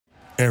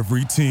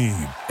Every team,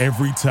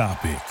 every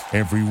topic,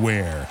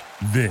 everywhere.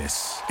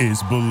 This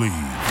is Believe.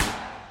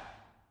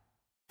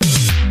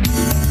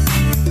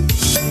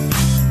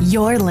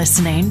 You're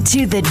listening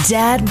to the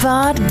Dad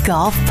Bod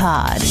Golf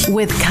Pod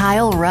with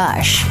Kyle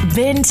Rush,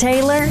 Ben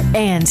Taylor,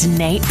 and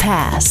Nate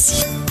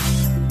Pass.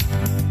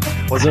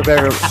 What's up,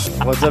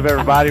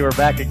 everybody? We're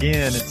back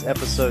again. It's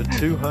episode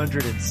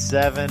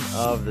 207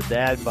 of the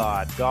Dad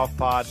Bod Golf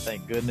Pod.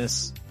 Thank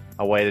goodness.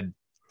 I waited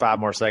 5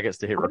 more seconds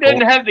to hit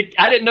record.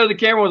 I didn't know the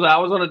camera was. I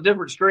was on a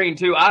different screen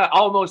too. I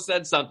almost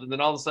said something,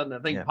 then all of a sudden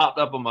that thing popped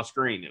up on my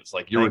screen. It was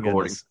like you're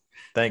recording.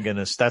 Thank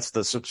goodness. That's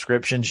the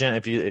subscription channel.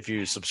 If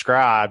you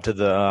subscribe to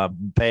the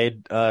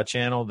paid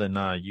channel,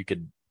 then you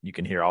can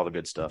hear all the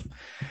good stuff.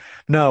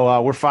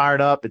 No, we're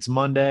fired up. It's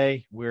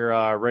Monday.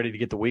 We're ready to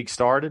get the week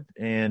started.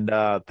 And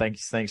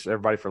thanks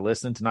everybody for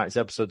listening. Tonight's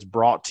episode is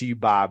brought to you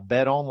by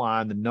Bet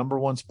Online, the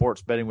 #1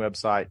 sports betting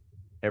website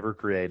ever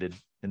created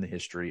in the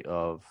history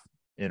of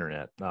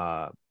internet.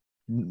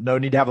 No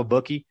need to have a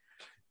bookie.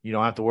 You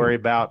don't have to worry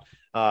about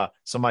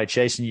somebody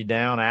chasing you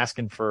down,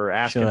 asking for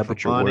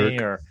money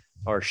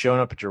or showing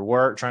up at your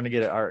work trying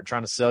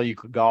to sell you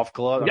golf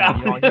club. I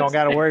mean, you don't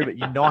got to worry, but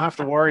you don't have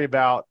to worry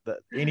about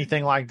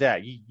anything like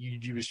that. You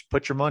just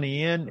put your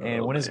money in,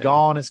 and when it's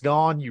gone, it's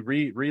gone. You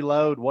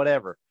reload,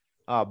 whatever.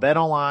 Bet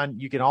Online,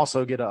 you can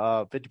also get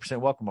a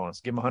 50% welcome bonus.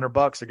 Give them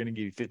 $100. They're going to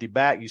give you 50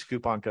 back. Use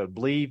coupon code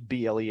BLEAV,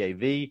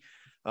 BLEAV.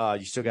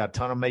 You still got a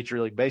ton of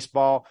Major League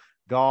Baseball,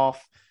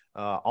 golf,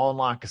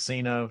 online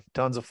casino,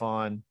 tons of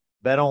fun.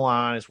 Bet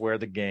Online is where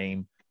the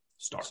game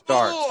starts.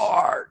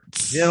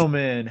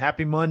 Gentlemen,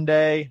 happy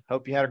Monday.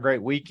 Hope you had a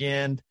great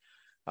weekend.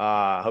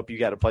 Hope you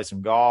got to play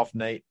some golf.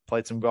 Nate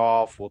played some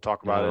golf. We'll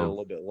talk about it a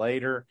little bit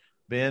later.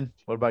 Ben,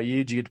 what about you?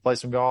 Did you get to play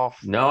some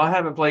golf? No, I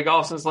haven't played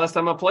golf since the last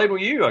time I played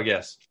with you, I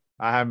guess.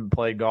 I haven't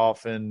played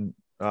golf in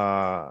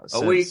a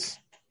week.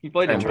 You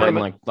played in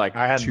tournament?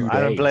 I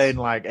haven't played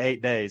in like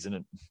 8 days, and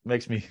it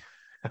makes me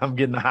I'm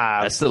getting the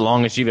hives. That's the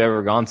longest you've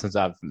ever gone since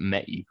I've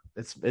met you.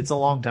 It's a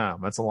long time.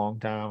 That's a long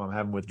time. I'm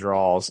having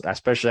withdrawals,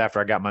 especially after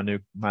I got my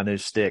new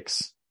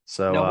sticks.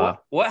 So now,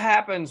 what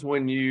happens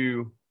when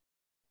you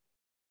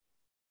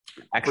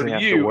actually have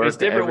to work? It's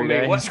different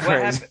every with me.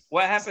 day.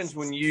 What happens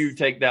when you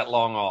take that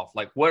long off?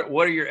 Like what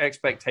are your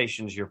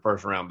expectations your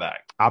first round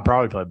back? I'll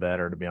probably play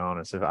better, to be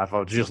honest. If I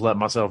would just let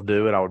myself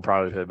do it, I would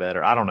probably play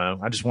better. I don't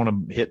know. I just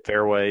want to hit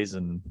fairways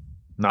and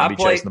not be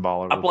chasing the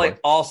ball over. I played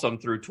awesome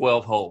through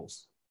 12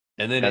 holes,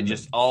 and then it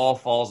just all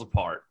falls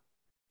apart.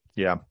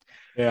 Yeah.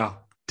 Yeah.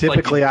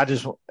 Typically, after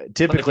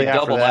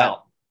that,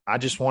 out. I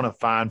just want to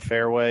find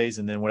fairways,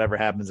 and then whatever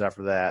happens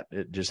after that,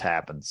 it just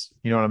happens.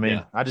 You know what I mean?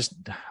 Yeah. I just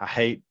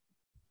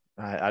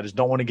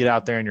don't want to get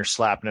out there and you're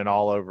slapping it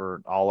all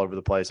over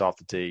the place off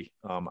the tee.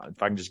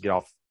 If I can just get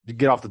off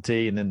the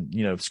tee and then,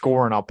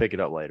 score, and I'll pick it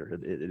up later.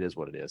 It is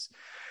what it is.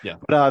 Yeah.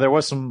 But there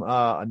was some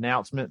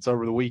announcements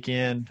over the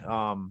weekend.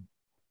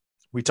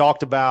 We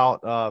talked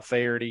about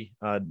Faherty.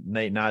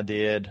 Nate and I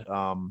did.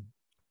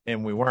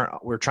 And we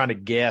were trying to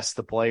guess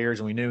the players,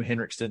 and we knew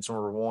Henrik Stenson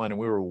were one, and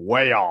we were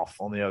way off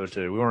on the other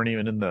two. We weren't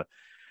even in the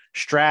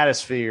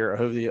stratosphere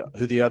of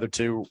who the other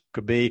two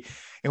could be.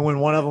 And when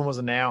one of them was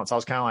announced, I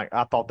was kind of like,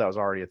 I thought that was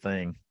already a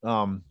thing.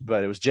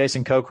 But it was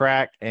Jason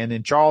Kokrak and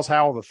then Charles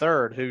Howell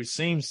III, who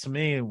seems to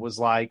me was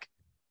like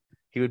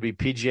he would be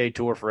PGA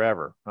Tour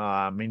forever.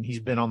 He's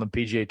been on the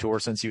PGA Tour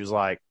since he was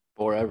like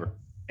forever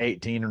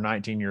 18 or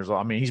 19 years old.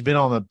 I mean, he's been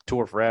on the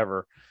tour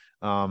forever,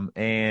 and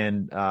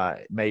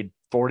made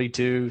over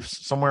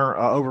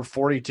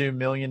 $42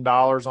 million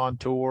on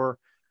tour.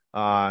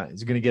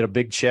 He's going to get a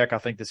big check. I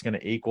think that's going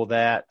to equal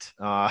that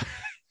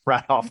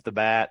right off the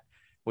bat,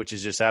 which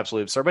is just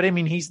absolutely absurd. But I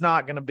mean, he's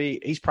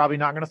probably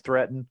not going to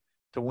threaten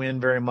to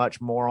win very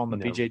much more on the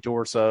PGA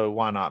Tour. So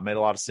why not? Made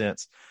a lot of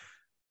sense.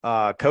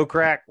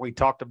 Kokrak, we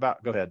talked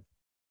about. Go ahead,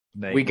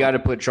 Nate. We got to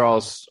put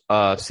Charles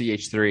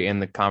CH3 in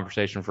the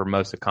conversation for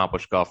most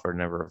accomplished golfer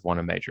never have won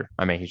a major.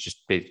 I mean, he's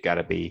got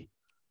to be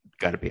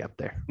up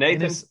there.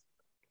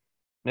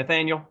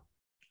 Nathaniel,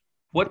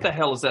 what the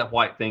hell is that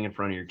white thing in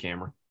front of your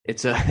camera? It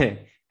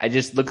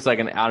just looks like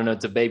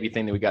it's a baby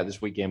thing that we got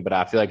this weekend, but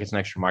I feel like it's an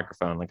extra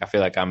microphone. Like I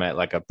feel like I'm at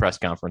like a press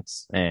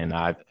conference, and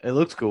it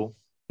looks cool.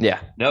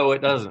 Yeah. No, it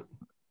doesn't.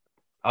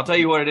 I'll tell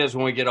you what it is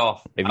when we get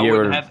off.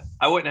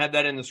 I wouldn't have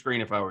that in the screen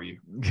if I were you.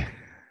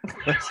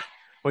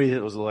 What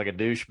was it, like a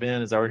douche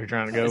bin? Is that what you're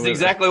trying to go with? That's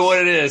exactly what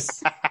it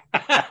is.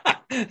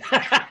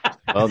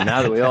 Well,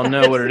 now that we all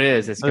know what it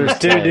is, there's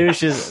two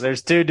douches.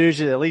 There's two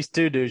douches, at least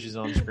two douches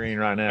on the screen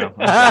right now.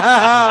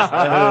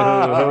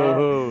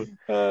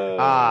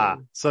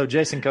 So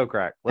Jason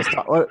Kokrak. Let's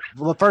talk. Well,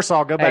 first of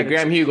all, go back. Hey,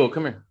 Graham Hugel,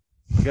 come here.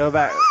 Go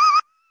back.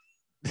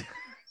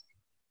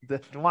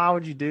 Why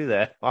would you do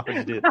that? Why would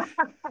you do that?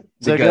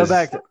 So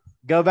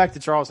go back to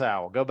Charles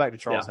Howell.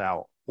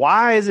 Howell.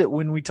 Why is it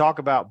when we talk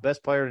about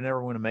best player to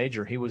never win a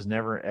major, he was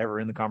never ever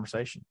in the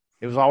conversation?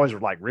 It was always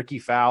like Ricky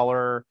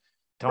Fowler,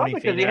 Tony.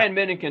 Because he hadn't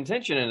been in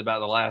contention in about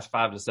the last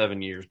 5 to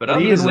 7 years. But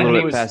he was a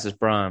little bit past his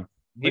prime.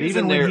 But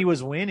even when he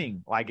was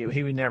winning,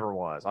 he never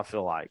was. I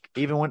feel like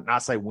even when I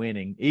say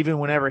winning, even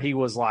whenever he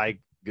was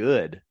like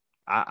good,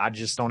 I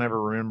just don't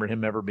ever remember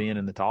him ever being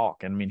in the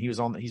talk. I mean, he's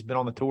been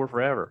on the tour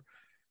forever.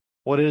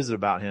 What is it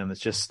about him? It's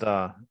just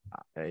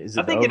is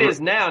it I think it is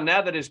now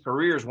that his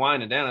career is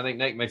winding down. I think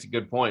Nate makes a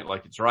good point.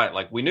 Like, it's right.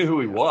 Like, we knew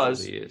who he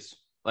was. He is.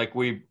 Like,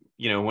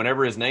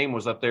 whenever his name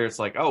was up there, it's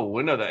like, oh,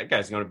 we know that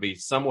guy's going to be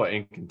somewhat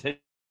in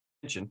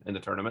contention in the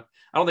tournament.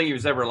 I don't think he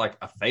was ever like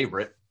a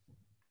favorite.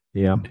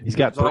 Yeah, he's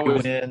got 3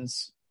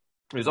 wins.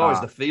 There's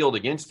always the field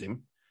against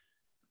him.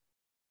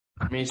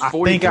 I mean, he's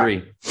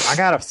 43. I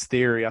got a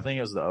theory. I think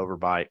it was the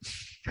overbite.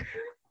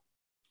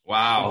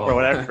 Wow. For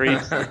whatever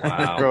reason.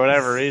 For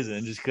whatever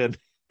reason, just couldn't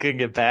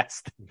get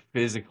past.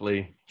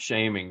 Physically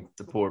shaming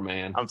the poor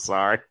man. I'm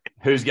sorry.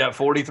 Who's got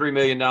 $43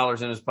 million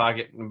in his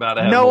pocket and about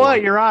to have You know more.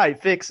 what? You're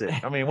right. Fix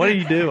it. I mean, what are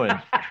you doing?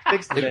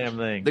 Fix the damn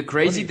thing. The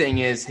crazy thing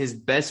is his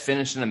best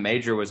finish in a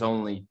major was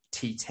only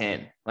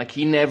T10. Like,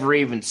 he never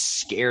even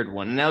scared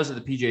one. And that was at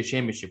the PGA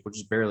Championship, which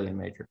is barely a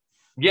major.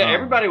 Yeah,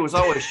 everybody was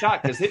always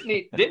shocked because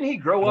didn't he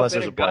grow up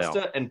in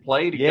Augusta and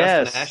played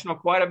Augusta National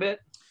quite a bit?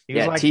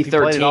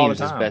 T13 was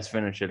his best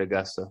finish at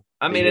Augusta.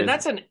 I mean, and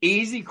that's an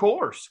easy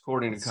course,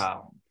 according to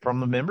Kyle. From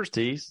the members'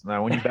 tees.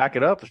 Now, when you back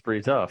it up, it's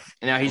pretty tough.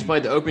 Now, he's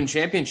played the Open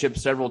Championship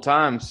several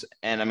times,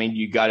 and, I mean,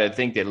 you got to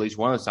think that at least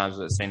one of those times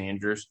was at St.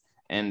 Andrews,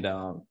 and,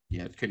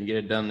 couldn't get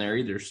it done there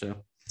either. So,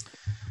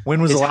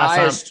 when was the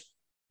last time?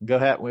 Go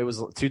ahead. It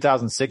was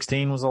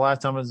 2016 was the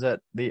last time it was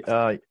at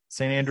the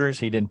St. Andrews.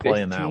 He didn't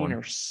play in that one. 15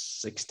 or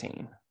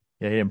 16.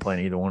 Yeah, he didn't play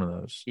in either one of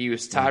those. He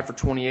was tied for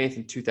 28th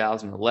in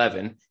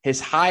 2011.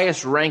 His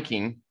highest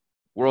ranking,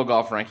 world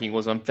golf ranking,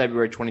 was on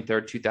February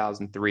 23rd,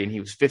 2003, and he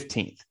was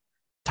 15th.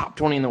 Top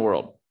 20 in the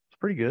world. It's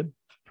pretty good.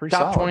 Pretty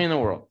top solid. 20 in the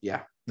world.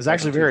 Yeah. It's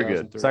actually very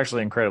good. It's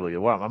actually incredibly good.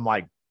 Well, I'm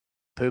like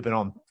pooping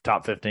on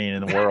top 15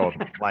 in the world,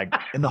 like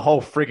in the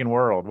whole freaking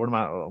world. What am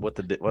I? What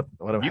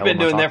You've been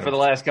doing that for the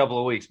last couple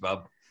of weeks,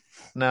 Bob.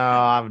 No,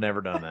 I've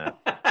never done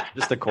that.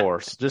 Just a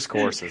course. Just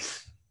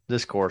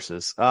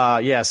courses.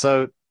 Yeah.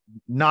 So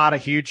not a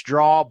huge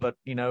draw, but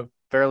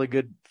fairly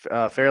good.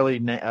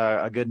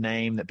 A good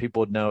name that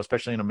people would know,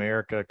 especially in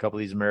America. A couple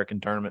of these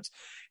American tournaments,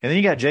 and then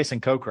you got Jason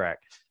Kokrak,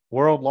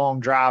 world long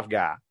drive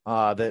guy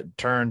that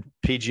turned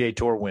PGA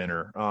Tour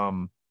winner.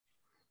 Kind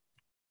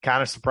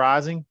of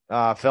surprising.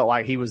 Felt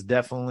like he was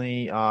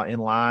definitely in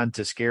line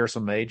to scare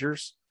some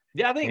majors.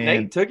 Yeah, I think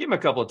Nate took him a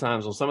couple of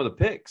times on some of the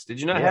picks. Did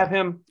you not have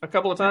him a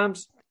couple of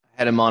times?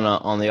 Had him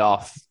on the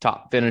off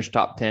top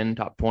 10,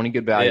 top 20,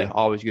 good value. Yeah.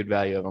 Always good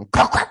value of him.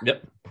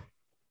 Yep.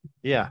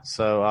 Yeah,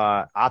 so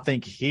I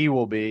think he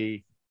will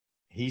be.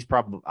 He's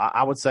probably.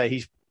 I would say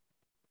he's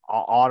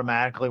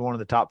automatically one of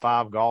the top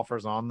 5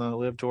 golfers on the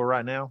LIV Tour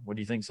right now. Would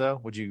you think so?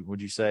 Would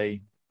you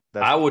say?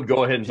 I would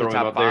go ahead and throw him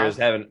up there as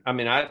having. I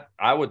mean,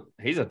 I would.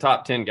 He's a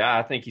top 10 guy.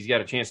 I think he's got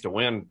a chance to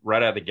win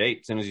right out of the gate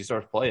as soon as he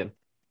starts playing.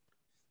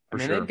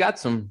 They've got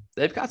some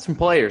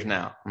players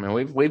now. I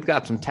mean, we've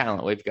got some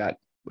talent. We've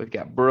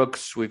got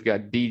Brooks, we've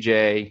got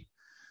DJ,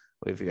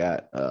 we've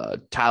got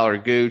Tyler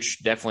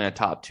Gooch, definitely a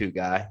top 2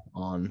 guy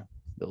on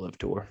the LIV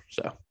Tour.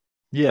 So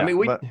yeah, I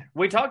mean,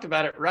 we talked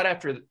about it right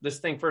after this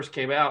thing first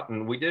came out,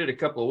 and we did it a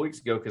couple of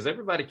weeks ago because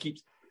everybody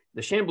keeps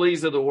the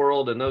Chamblees of the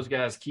world and those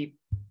guys keep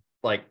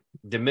like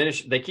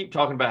diminish. They keep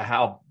talking about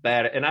how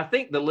bad, and I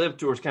think the LIV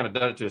Tour's kind of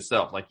done it to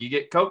itself. Like, you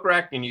get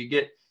Kokrak and you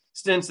get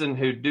Stinson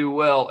who do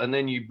well, and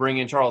then you bring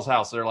in Charles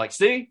House. They're like,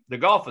 see, the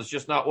golf is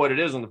just not what it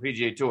is on the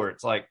PGA Tour.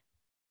 It's like,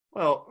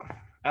 well,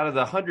 out of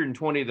the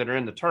 120 that are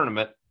in the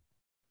tournament,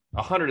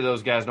 100 of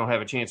those guys don't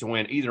have a chance to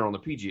win either on the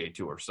PGA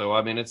Tour. So,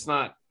 I mean, it's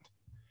not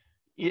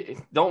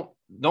 – don't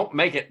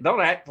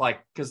act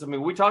like – because, I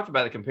mean, we talked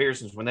about the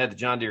comparisons when they had the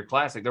John Deere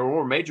Classic. There were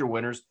more major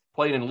winners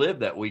played in LIV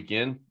that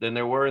weekend than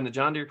there were in the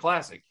John Deere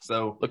Classic.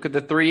 So look at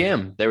the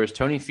 3M. There was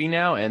Tony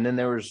Finau, and then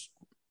there was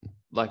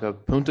like a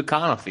Punta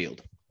Cana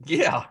field.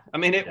 Yeah. I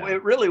mean, it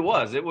really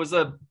was. It was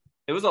a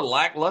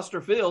lackluster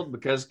field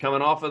because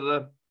coming off of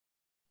the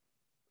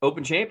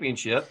Open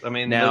Championship, I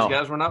mean, those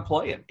guys were not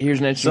playing. Hundred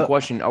an interesting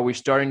question. Are we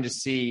starting to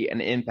see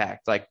an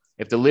impact? Like,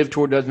 if the LIV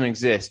Tour doesn't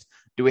exist,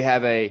 do we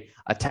have a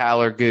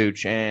Tyler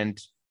Gooch and,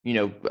 I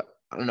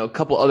don't know, a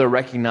couple other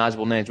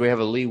recognizable names? Do we have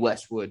a Lee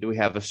Westwood? Do we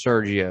have a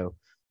Sergio?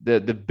 The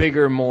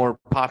bigger, more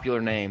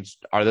popular names,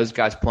 are those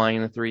guys playing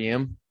in the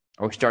 3M?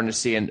 Are we starting to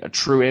see a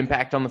true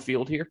impact on the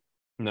field here?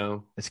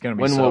 No. It's going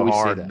to be so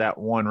hard. That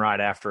one right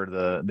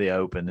after the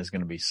Open is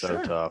going to be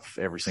so tough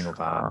every single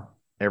time.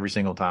 Every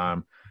single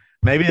time.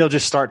 Maybe they'll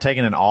just start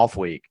taking an off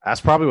week.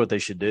 That's probably what they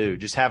should do.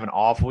 Just have an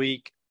off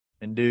week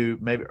and do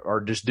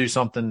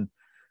something,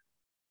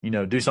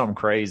 do something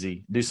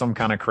crazy. Do some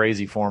kind of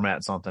crazy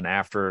format, something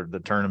after the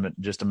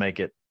tournament just to make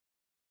it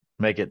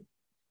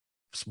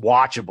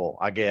watchable,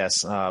 I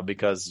guess,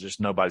 because just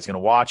nobody's going to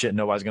watch it.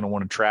 Nobody's going to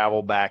want to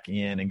travel back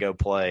in and go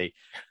play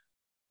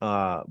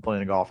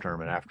playing a golf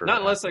tournament after. Not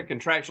unless they're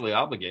contractually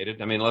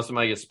obligated. I mean, unless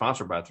somebody gets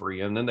sponsored by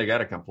 3M, then they got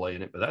to come play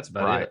in it. But that's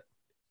about it.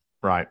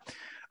 Right.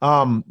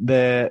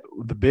 The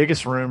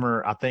biggest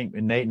rumor, I think,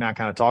 and Nate and I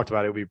kind of talked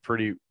about it, would be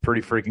pretty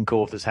freaking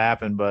cool if this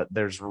happened. But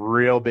there's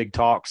real big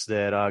talks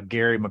that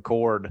Gary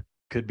McCord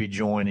could be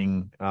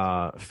joining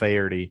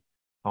Faherty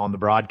on the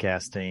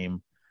broadcast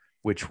team.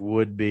 which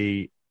would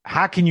be,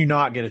 how can you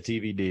not get a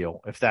TV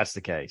deal if that's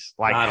the case?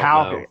 Like, I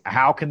don't know.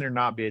 how can there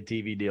not be a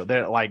TV deal?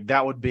 Like,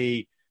 that would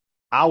be,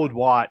 I would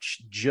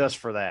watch just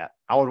for that.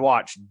 I would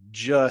watch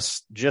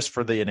just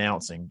for the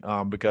announcing,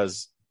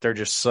 because they're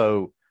just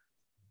so,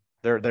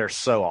 they're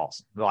so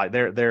awesome. Like,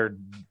 they're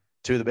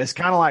to the, it's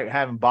kind of like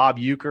having Bob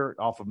Uecker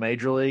off of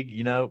Major League,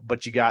 you know,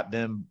 but you got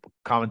them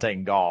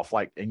commentating golf,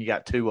 like, and you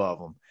got two of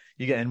them.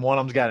 And one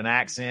of them's got an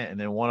accent, and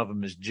then one of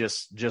them is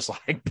just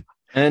like.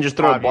 And then just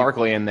throw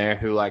Barkley in there,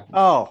 who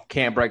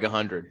can't break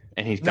 100,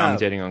 and he's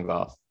commentating on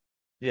golf.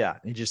 Yeah,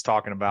 he's just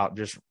talking about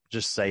just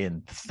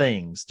saying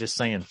things, just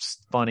saying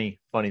funny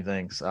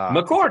things.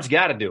 McCord's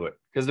got to do it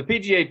because the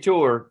PGA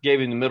Tour gave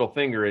him the middle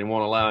finger and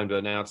won't allow him to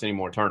announce any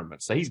more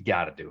tournaments. So he's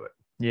got to do it.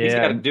 Yeah, he's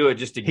got to do it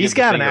just to. He's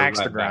got an axe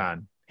to right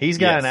grind. Back. He's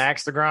got an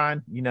axe to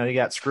grind. You know, he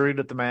got screwed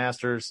at the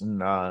Masters, and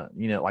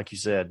you know, like you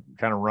said,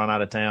 kind of run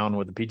out of town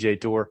with the PGA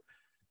Tour.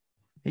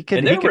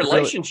 Their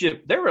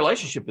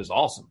relationship is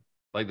awesome.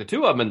 Like the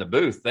two of them in the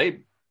booth,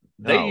 they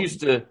used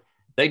to.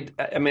 They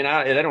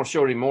don't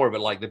show it anymore,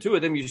 but like the two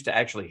of them used to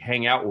actually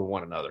hang out with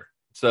one another.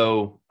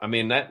 So I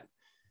mean, that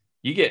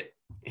you get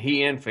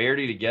he and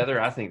Faherty together,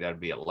 I think that'd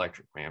be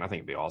electric, man. I think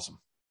it'd be awesome.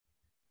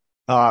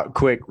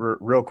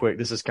 Real quick.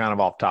 This is kind of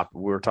off topic.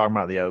 We were talking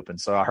about the Open,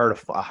 so I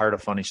heard a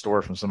funny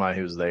story from somebody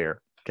who was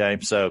there.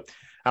 Okay, so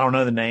I don't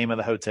know the name of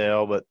the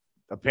hotel, but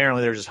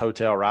apparently there's this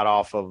hotel right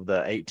off of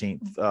the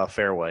 18th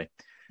fairway.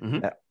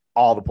 Mm-hmm.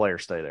 All the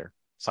players stay there.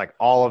 It's like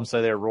all of them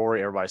stay there.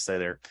 Rory, everybody stay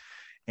there.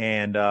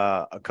 And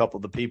a couple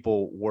of the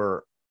people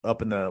were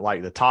up in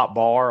the top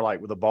bar,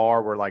 like with the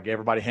bar where like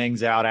everybody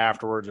hangs out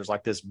afterwards. There's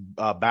like this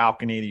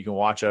balcony that you can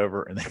watch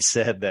over. And they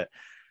said that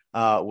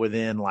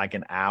within like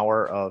an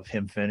hour of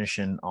him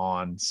finishing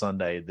on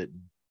Sunday, that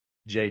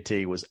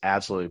JT was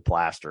absolutely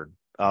plastered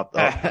up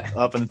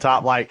in the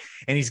top. Like,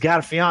 and he's got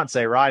a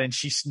fiance, right? And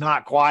she's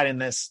not quite in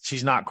this.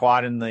 She's not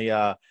quite in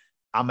the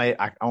I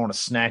want to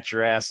snatch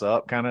your ass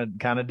up kind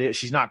of deal.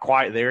 She's not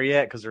quite there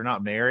yet because they're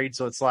not married.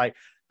 So it's like,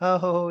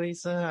 oh,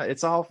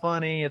 it's all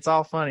funny,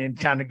 and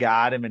kind of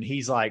guide him, and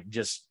he's like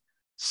just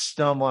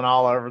stumbling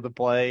all over the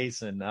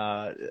place and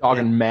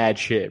talking mad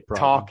shit, probably.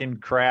 Talking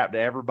crap to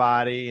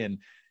everybody, and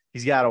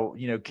he's got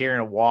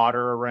carrying a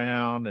water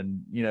around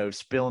and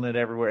spilling it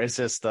everywhere. It's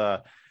just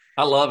I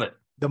love it.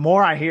 The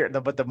more I hear,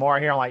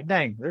 I'm like,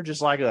 dang, they're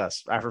just like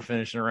us after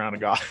finishing a round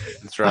of golf.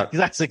 That's right.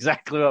 That's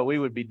exactly what we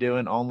would be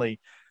doing. Only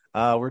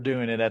we're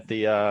doing it at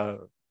the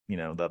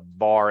the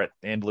bar at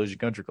Andalusia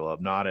Country Club,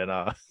 not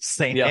at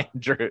St.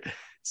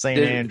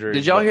 Andrew.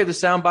 Did y'all hear the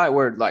soundbite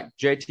where like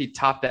JT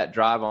topped that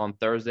drive on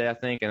Thursday, I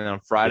think, and then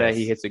on Friday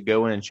he hits a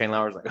go in, and Shane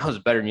Lowry's like, "Oh, it was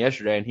better than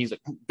yesterday," and he's like,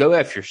 "Go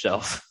F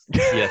yourself."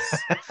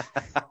 Yes,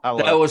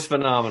 that was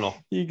phenomenal.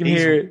 You can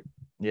hear it.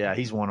 Yeah,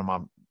 he's one of my.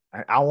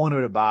 I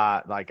wanted to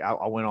buy, like,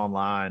 I went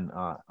online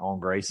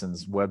on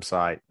Grayson's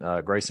website,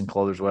 Grayson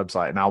Clothers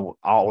website, and I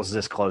was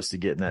this close to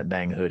getting that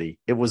dang hoodie.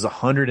 It was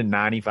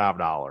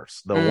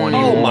 $195. The one.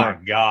 Oh my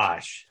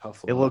gosh!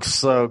 It looks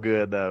so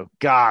good though.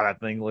 God, that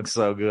thing looks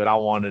so good. I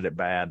wanted it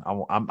bad.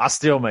 I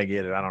still may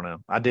get it. I don't know.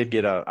 I did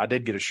get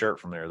a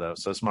shirt from there though.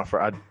 So it's my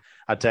first.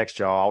 I text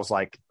y'all. I was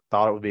like,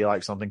 thought it would be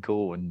like something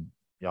cool, and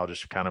y'all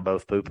just kind of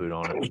both poo-pooed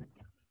on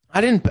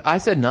it. I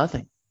said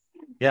nothing.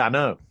 Yeah, I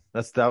know.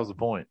 That was the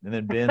point. And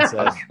then Ben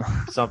says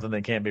something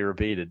that can't be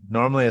repeated.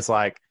 Normally it's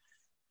like,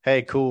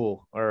 hey,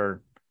 cool,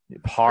 or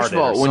hard. First of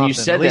all, when you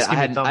said that,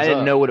 I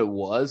didn't know what it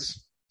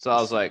was. So I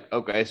was like,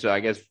 okay, so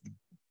I guess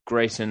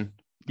Grayson.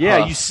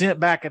 Yeah, you sent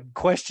back a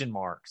question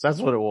marks. That's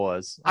what it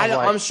was.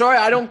 I'm sorry,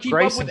 I don't keep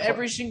up with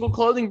every single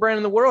clothing brand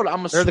in the world.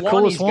 I'm a Swannies guy. They're the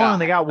coolest one.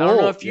 They got wool. I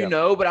don't know if you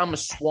know, but I'm a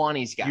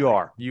Swannies guy. You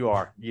are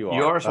a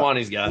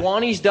Swannies guy.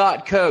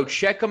 Swannies.co.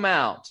 Check them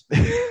out.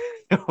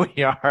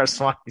 We are a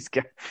Swannies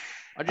guy.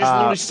 I just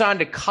literally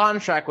signed a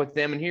contract with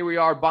them, and here we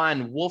are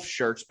buying Wolf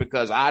shirts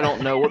because I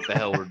don't know what the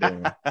hell we're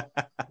doing.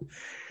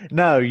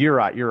 No, you're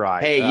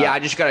right. Hey, I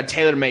just got a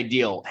tailor-made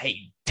deal.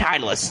 Hey,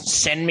 Titleist,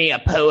 send me a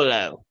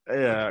polo.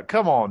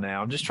 Come on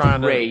now. I'm just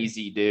trying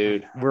crazy,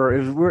 dude.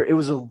 It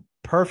was a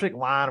perfect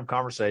line of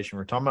conversation.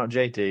 We're talking about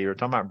JT. We're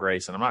talking about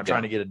Grayson. I'm not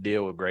trying to get a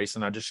deal with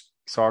Grayson. I just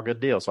saw a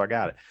good deal, so I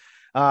got it.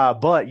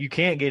 But you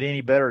can't get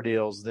any better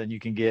deals than you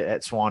can get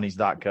at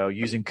Swannies.co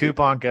using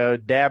coupon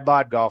code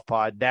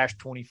DadBodGolfPod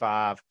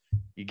 -25.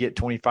 You get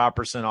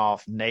 25%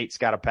 off. Nate's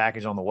got a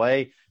package on the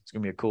way. It's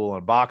going to be a cool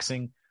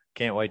unboxing.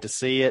 Can't wait to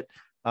see it.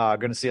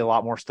 Going to see a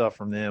lot more stuff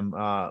from them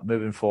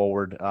moving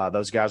forward.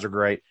 Those guys are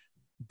great.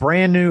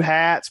 Brand new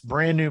hats,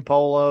 brand new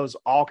polos,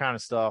 all kind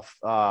of stuff.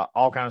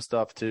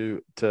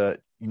 To that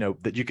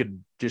you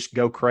could just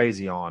go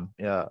crazy on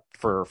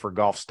for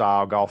golf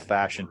style, golf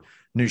fashion.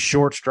 New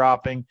shorts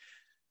dropping.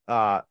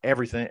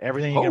 Everything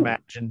you can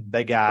imagine,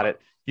 they got it.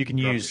 You can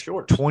use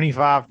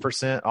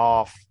 25%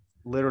 off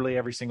literally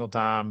every single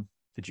time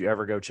that you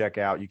ever go check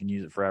out. You can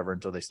use it forever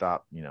until they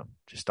stop,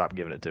 just stop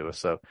giving it to us.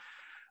 So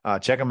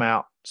check them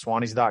out,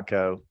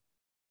 Swannies.co,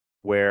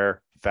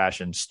 where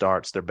fashion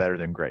starts. They're better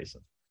than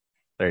Grayson.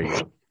 There you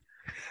go.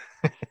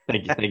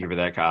 Thank you for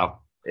that,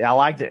 Kyle. Yeah, I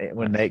liked it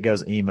when Nate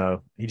goes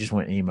emo. He just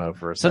went emo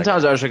for a second.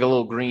 Sometimes there's like a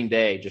little Green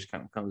Day just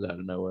kind of comes out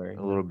of nowhere.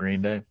 A little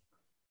Green Day.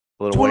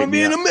 A little Just want to Wake be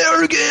Me an Up.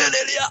 American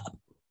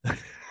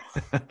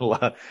idiot.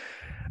 All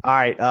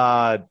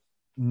right.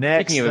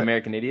 Next, Speaking of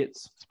American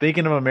idiots,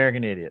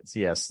 American idiots,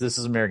 yes, this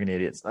is American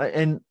idiots,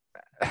 and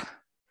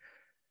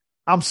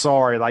I'm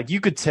sorry, like you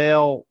could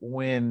tell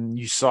when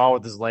you saw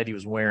what this lady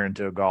was wearing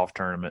to a golf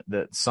tournament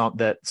that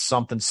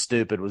something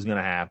stupid was going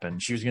to happen.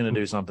 She was going to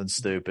do something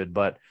stupid,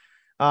 but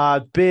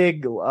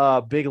big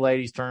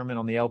ladies tournament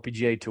on the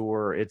LPGA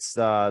tour. It's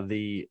I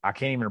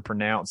can't even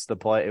pronounce the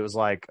play. It was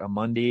like a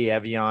Mundi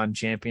Evian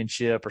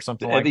Championship or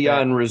something like that.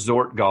 Evian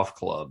Resort Golf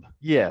Club.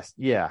 Yes,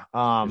 yeah,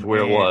 Is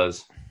where it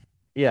was.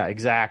 Yeah,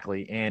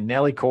 exactly. And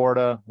Nelly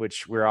Korda,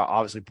 which we're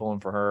obviously pulling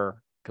for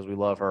her because we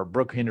love her.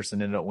 Brooke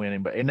Henderson ended up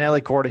winning, but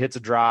Nelly Korda hits a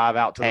drive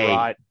out to the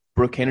right.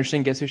 Brooke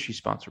Henderson, guess who she's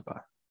sponsored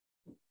by?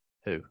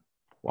 Who?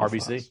 Waffle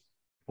RBC? House.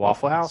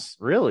 Waffle House?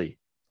 Really?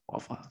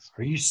 Waffle House.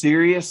 Are you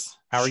serious?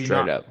 How are you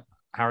Straight not? up.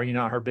 How are you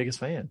not her biggest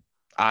fan?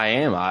 I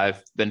am.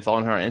 I've been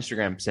following her on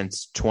Instagram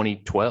since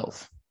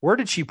 2012. Where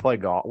did she play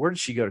golf? Where did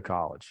she go to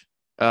college?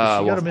 Did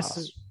she go to Waffle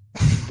House.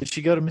 Did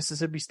she go to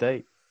Mississippi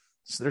State?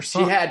 So there's She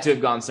some. had to have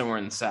gone somewhere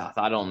in the South.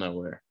 I don't know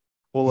where.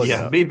 We'll look it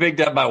Yeah, up. be picked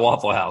up by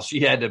Waffle House. She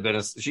had to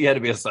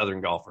be a Southern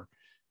golfer.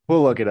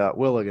 We'll look it up.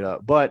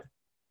 But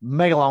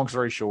make a long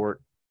story short,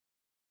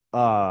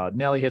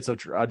 Nelly hits a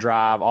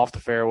drive off the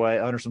fairway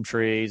under some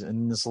trees,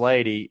 and this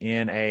lady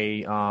in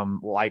a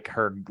like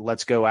her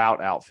 "Let's Go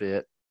Out"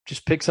 outfit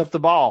just picks up the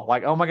ball.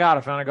 Like, oh my God,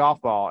 I found a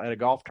golf ball at a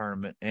golf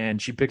tournament,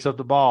 and she picks up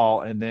the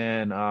ball, and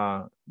then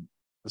the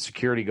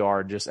security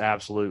guard just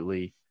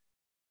absolutely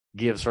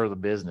gives her the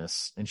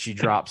business, and she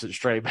drops it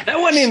straight back. That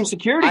wasn't even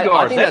security I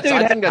guard. think That that's-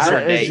 dude I think that's had her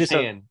her date.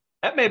 hand.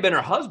 That may have been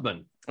her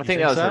husband. I You think think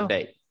that was so? her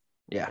date.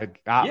 Yeah. Yeah,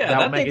 That I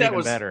would make think it that even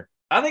was better.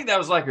 I think that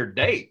was like her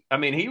date. I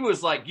mean, he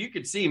was like, you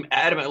could see him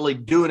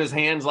adamantly doing his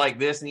hands like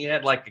this, and he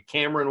had like a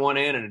camera in one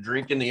hand and a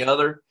drink in the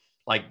other,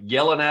 like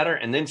yelling at her.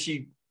 And then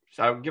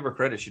I would give her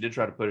credit. She did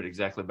try to put it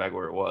exactly back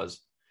where it was.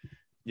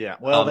 Yeah,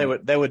 well,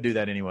 they would do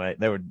that anyway.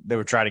 They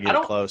would try to get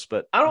it close,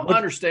 but I don't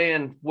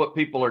understand what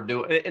people are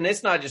doing. And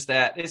it's not just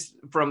that. It's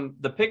from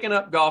the picking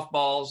up golf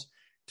balls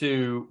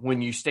to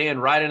when you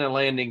stand right in a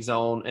landing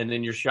zone and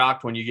then you're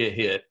shocked when you get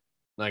hit.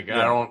 Like,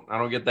 Yeah. I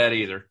don't get that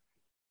either.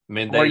 I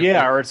mean,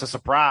 or it's a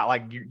surprise.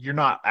 Like you're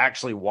not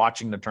actually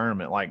watching the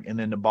tournament, like, and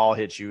then the ball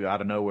hits you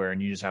out of nowhere,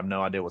 and you just have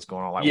no idea what's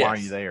going on. Like, why are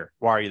Yes. you there?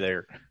 Why are you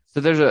there?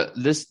 So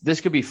there's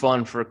this could be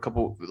fun for a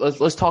couple.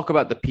 Let's talk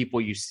about the people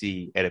you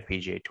see at a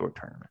PGA Tour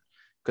tournament.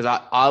 Because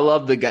I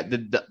love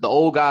the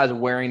old guys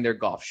wearing their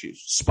golf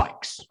shoes,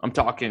 spikes. I'm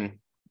talking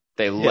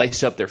they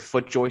lace up their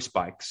FootJoy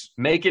spikes,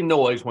 making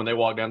noise when they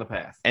walk down the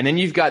path. and then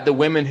you've got the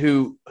women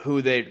who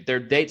their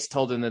dates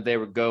told them that they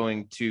were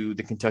going to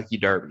the Kentucky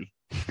Derby,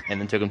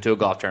 and then took them to a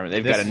golf tournament.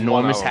 They've This got is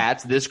enormous one of them.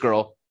 hats. This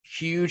girl,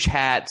 huge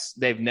hats.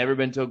 They've never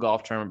been to a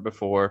golf tournament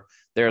before.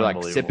 They're like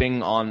Unbelievable.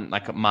 sipping on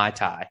like a Mai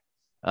Tai.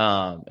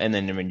 And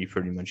then I mean you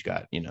pretty much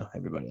got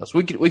everybody else.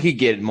 We could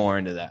get more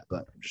into that,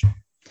 but just.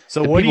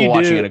 So The what do people you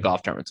watching do? at a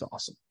golf tournament's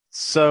awesome.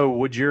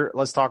 So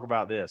let's talk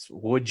about this.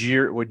 Would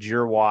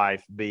your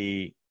wife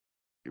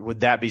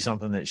would that be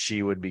something that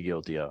she would be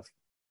guilty of?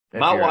 If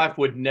My you're- wife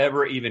would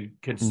never even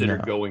consider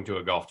No. going to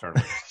a golf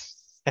tournament.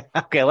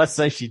 Okay, let's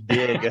say she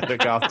did go to a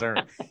golf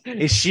tournament.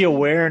 Is she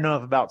aware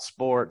enough about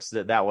sports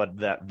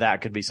that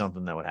could be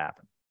something that would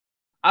happen?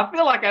 I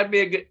feel like I'd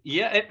be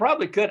it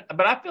probably could,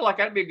 but I feel like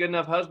I'd be a good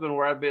enough husband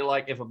where I'd be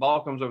like, if a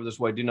ball comes over this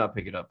way, do not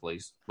pick it up,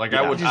 please. Like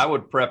Yeah. I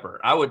would prep her.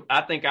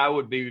 I think I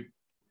would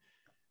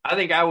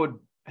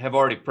have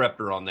already prepped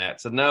her on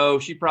that. So no,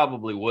 she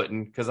probably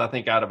wouldn't, because I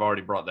think I'd have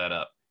already brought that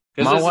up.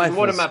 Because My this wife is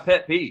one of is- my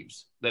pet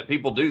peeves that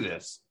people do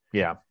this.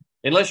 Yeah.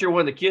 Unless you're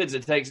one of the kids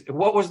that takes,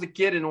 what was the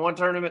kid in one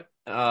tournament?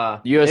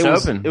 U.S.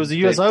 Open. It was the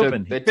U.S.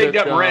 Open. They Picked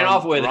up and ran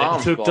off with it.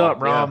 Rahm's took ball.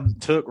 up Rom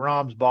took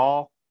Rom's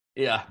ball.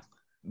 Yeah.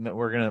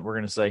 We're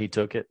gonna say he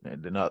took it.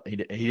 He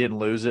didn't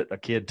lose it. A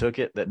kid took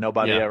it that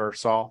nobody Yeah. ever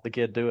saw the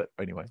kid do it.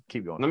 Anyway,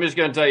 keep going. I'm just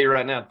going to tell you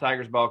right now,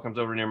 Tiger's ball comes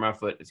over near my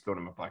foot, it's going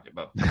in my pocket,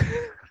 Bub.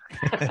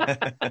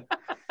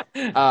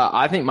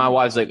 I think my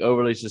wife's like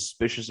overly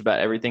suspicious about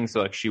everything,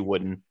 so like she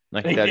wouldn't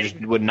that just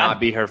would not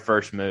be her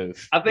first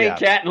move. I think Yeah.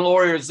 Kat and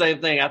Lori are the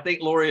same thing. I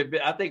think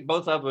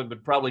both of them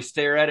would probably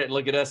stare at it and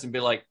look at us and be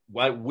like,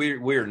 "Why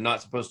we're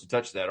not supposed to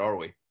touch that, are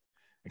we?"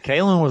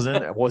 Kaylin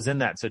was in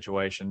that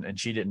situation, and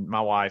she didn't.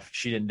 My wife,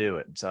 she didn't do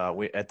it. So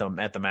we at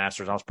the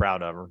Masters, I was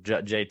proud of her.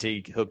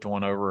 JT hooked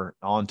one over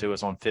onto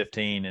us on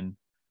 15, and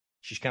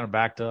she's kind of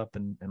backed up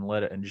and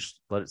let it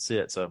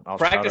sit. So I was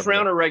proud Practice of her.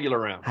 round or regular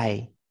round?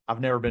 Hey,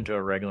 I've never been to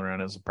a regular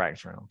round as a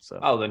practice round. So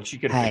Oh, then she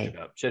could have picked it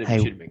up. Should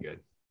have been good.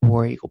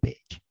 War Eagle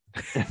bitch.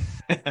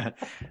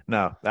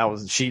 no,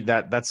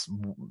 that's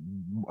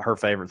her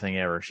favorite thing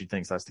ever. She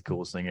thinks that's the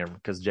coolest thing ever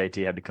because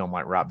JT had to come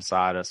like right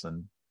beside us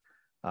and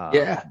Yeah.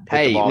 hit the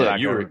Hey, ball look, back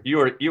over.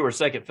 You were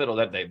second fiddle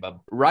that day,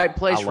 Bub. Right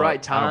place, I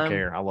right time. don't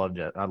care. I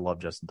love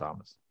Justin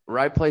Thomas.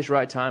 Right place,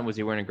 right time. Was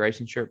he wearing a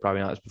Grayson shirt?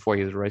 Probably not. That's before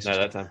he was a racist. No,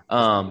 that time.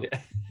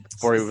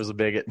 before he was a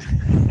bigot.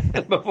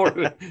 Before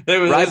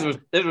this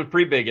was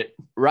pre-bigot.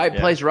 Right Yeah.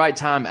 place, right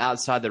time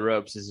outside the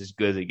ropes is as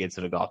good as it gets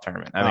at a golf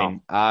tournament. I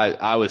mean,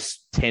 I was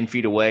 10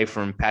 feet away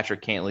from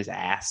Patrick Cantley's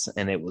ass,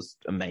 and it was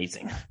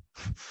amazing.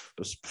 It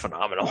was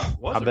phenomenal.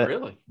 Was I it bet.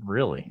 really?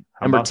 Really?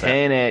 How Number about that?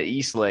 10 at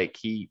East Lake,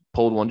 he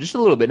pulled one just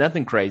a little bit,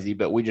 nothing crazy,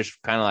 but we just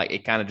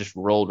it kind of just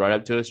rolled right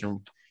up to us.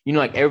 And,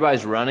 like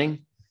everybody's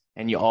running,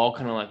 and you all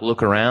kind of like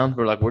look around.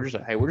 We're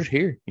just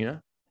here,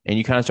 and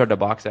you kind of start to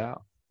box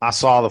out. I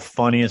saw the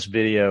funniest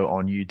video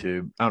on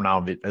YouTube. I don't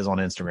know, it was on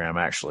Instagram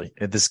actually.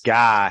 This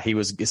guy,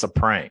 it's a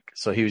prank.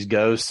 So he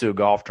goes to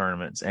golf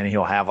tournaments and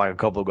he'll have like a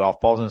couple of golf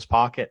balls in his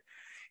pocket,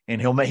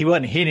 and he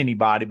wouldn't hit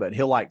anybody, but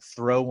he'll like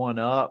throw one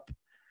up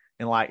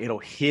and like it'll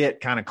hit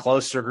kind of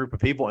close to a group of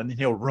people, and then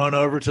he'll run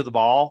over to the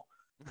ball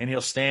and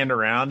he'll stand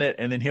around it,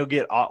 and then he'll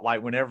get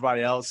like when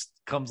everybody else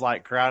comes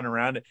like crowding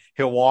around it,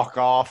 he'll walk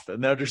off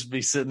and they'll just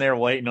be sitting there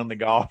waiting on the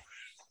golf.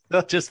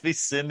 They'll just be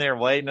sitting there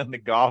waiting on the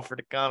golfer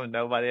to come, and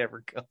nobody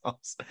ever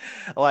comes.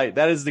 Like,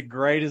 that is the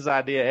greatest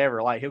idea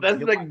ever. Like, That's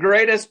the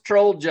greatest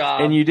troll job.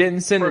 And you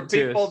didn't send for it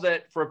to people us.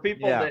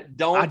 that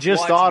don't. I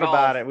just watch thought golf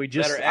about it.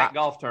 that are at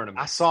golf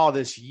tournaments. I saw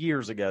this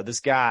years ago. This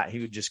guy, he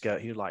would just go,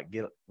 he would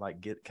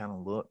get kind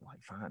of look,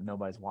 like, fine,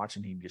 nobody's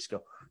watching. He'd just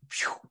go,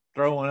 phew,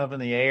 throw one up in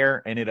the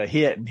air, and it'll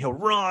hit, and he'll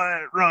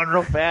run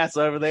real fast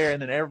over there,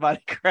 and then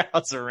everybody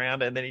crowds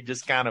around it, and then he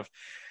just kind of,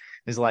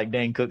 it's like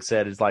Dane Cook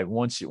said, it's like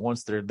once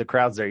the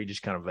crowd's there, you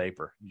just kind of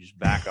vapor. You just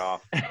back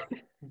off.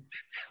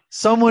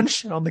 Someone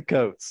shit on the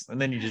coats,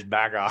 and then you just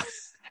back off.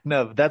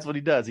 No, but that's what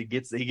he does. He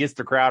gets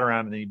the crowd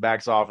around, and then he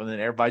backs off, and then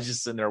everybody's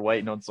just sitting there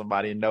waiting on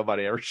somebody, and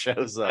nobody ever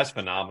shows up. That's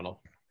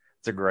phenomenal.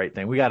 It's a great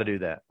thing. We got to do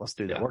that. Let's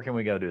do that. Yeah. Where can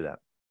we go do that?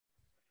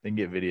 Then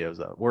get videos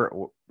up. We're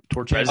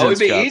Torch. Oh, it'd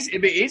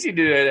be easy to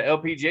do an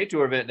LPGA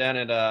Tour event down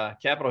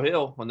at Capitol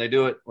Hill when they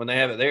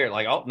have it there.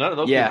 Like, none of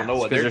those people know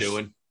what they're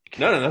doing.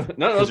 None of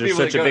those There's people.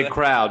 such a big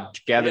crowd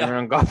gathering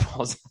around golf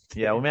balls.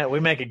 Yeah, we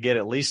may could get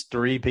at least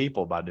 3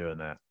 people by doing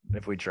that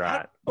if we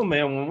try it. Oh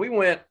man, when we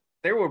went,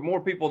 there were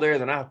more people there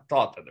than I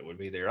thought that there would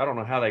be there. I don't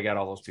know how they got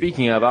all those people.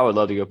 Speaking of, I would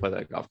love to go play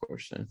that golf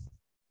course soon.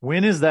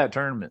 When is that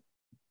tournament?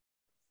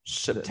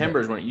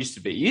 September is when it used to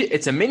be.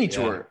 It's a mini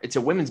tour. It's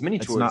a women's mini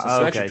tour. It's a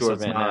symmetric tour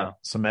event now.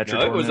 Symmetric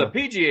No, it tour was now? a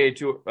PGA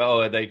Tour.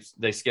 Oh,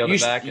 they scaled it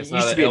back. It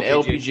used to be an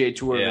LPGA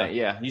tour Yeah. event.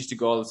 Yeah, used to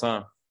go all the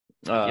time.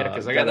 Yeah,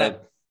 because I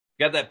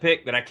got that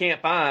pic that I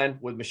can't find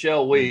with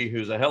Michelle Wee,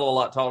 who's a hell of a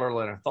lot taller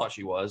than I thought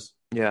she was.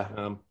 Yeah,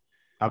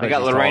 I I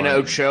got Lorena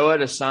Ochoa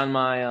to sign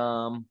my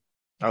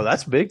Oh,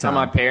 that's big time.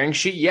 on my pairing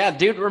sheet. Yeah,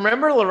 dude,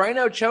 remember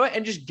Lorena Ochoa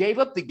and just gave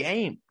up the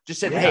game. Just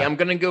said, "Hey, I'm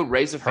gonna go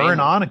raise a family." Her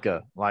and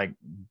Annika, like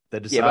they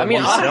decided. Yeah, but I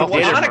mean,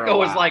 Annika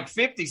was like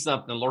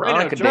 50-something. Lorena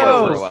Annika did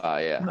Ochoa for was a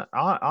while. Yeah,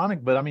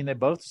 Annika, but I mean, they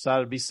both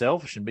decided to be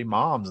selfish and be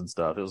moms and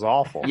stuff. It was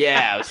awful.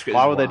 yeah.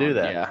 Why would they do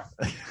that?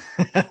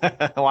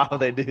 Yeah, Why would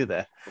they do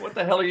that? What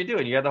the hell are you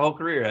doing? You got the whole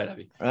career ahead of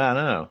you. I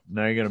don't know.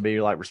 Now you're going to be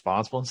like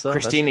responsible and stuff.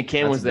 Christina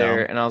Kim that's was there,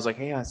 dumb. and I was like,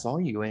 "Hey, I saw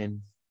you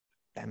in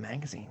that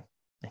magazine,"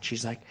 and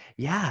she's like,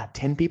 "Yeah,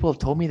 10 people have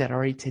told me that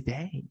already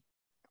today."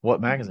 What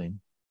magazine?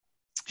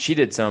 She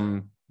did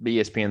some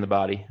ESPN The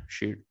Body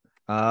shoot.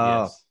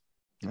 Oh, Yes.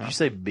 did you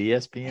say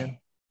BSPN?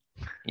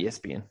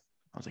 ESPN.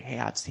 I was like, "Hey,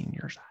 I've seen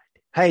your side."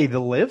 Hey, the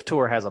Live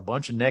Tour has a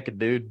bunch of naked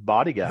dude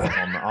body guys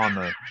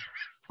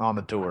on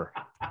the tour.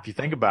 If you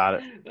think about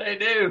it, They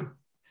do.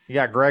 you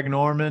got Greg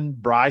Norman,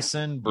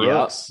 Bryson,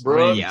 Brooks. Yep,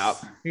 Brooks. I mean, Yep.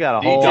 you got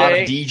a whole lot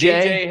of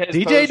DJ has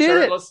DJ posed did it.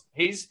 shirtless.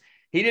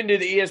 He didn't do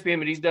the ESPN,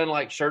 but he's done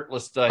like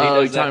shirtless stuff. Oh,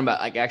 you're talking about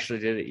like actually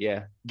did it?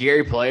 Yeah,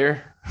 Gary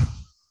Player.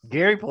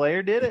 Gary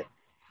Player did it.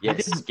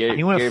 Yes,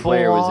 He went Gary full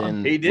Player was on.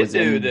 in. He did was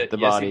do in that. The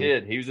Yes, Body. he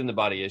did. He was in the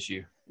body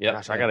issue. Yeah.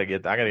 Gosh, I gotta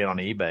get on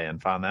eBay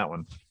and find that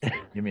one.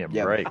 Give me a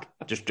Yeah. break.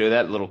 Just do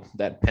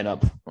that pin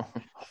up.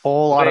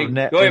 Whole lot Go of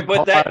net. ahead and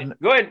put that. I'll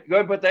Go ahead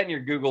and put that in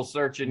your Google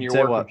search in your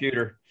Tell you work what.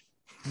 computer.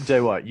 tell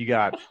you what, you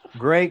got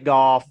great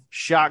golf,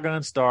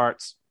 shotgun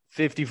starts,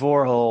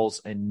 54 holes,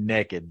 and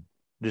naked,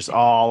 just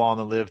all on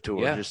the Live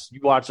Tour. Yeah. Just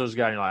you watch those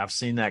guys, and you're like, I've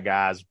seen that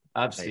guy's.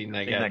 I've seen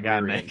that I've guy.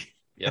 naked.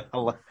 Yep.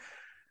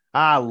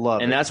 I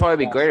love it. And that's why it'd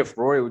be great if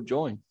Rory would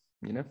join.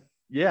 You know,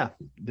 Yeah.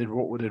 Did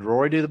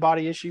Rory do the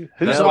body issue?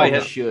 Who That's saw why he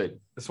that? has- should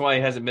That's why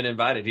he hasn't been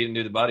invited. He didn't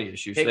do the body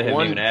issue. So they pick haven't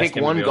one. even asked Pick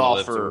him one to be on the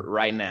Live golfer Tour.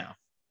 right now.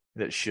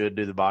 that should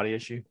do the body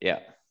issue? Yeah,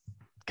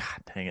 God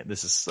dang it.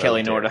 This is so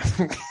Kelly terrible.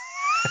 Norda.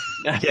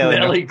 Kelly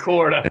Nelly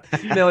Corda.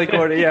 Nelly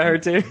Corda. Yeah, her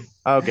too.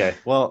 Okay.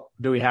 Well,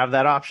 do we have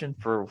that option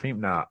for him?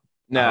 Not.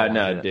 I don't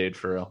wanna do that. dude,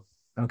 for real.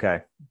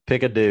 Okay.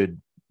 Pick a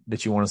dude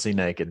that you want to see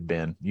naked,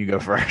 Ben. You go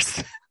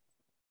first.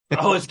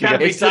 Oh, it's got to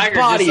be It's the Tiger.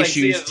 body just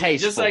issue. like It's see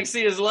his, just tasteful. like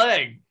see his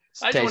leg.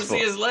 I just want to tasteful.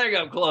 see his leg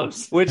up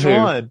close. Which Who?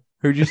 one?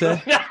 Who'd you say?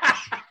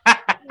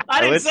 I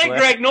didn't it's say leg.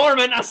 Greg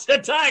Norman. I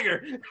said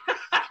Tiger.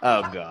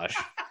 Oh gosh,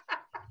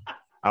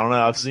 I don't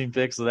know. I've seen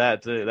pics of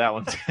that too. That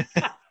one.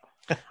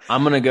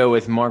 I'm gonna go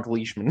with Mark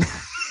Leishman.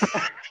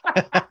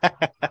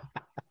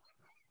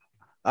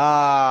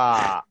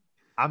 I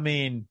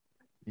mean,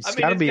 it's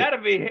got to be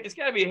it's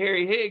got to be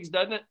Harry Higgs,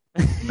 doesn't it?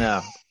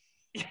 no.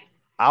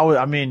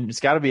 I mean, it's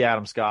got to be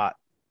Adam Scott.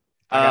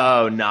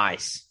 Oh,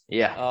 nice.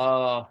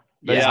 Yeah.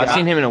 Yeah, I've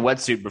seen him in a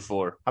wetsuit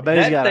before. I bet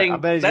he's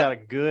That got a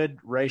good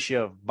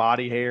ratio of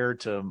body hair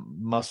to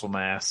muscle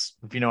mass,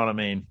 if you know what I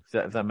mean.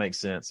 If that makes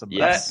sense.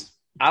 Yes.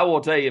 I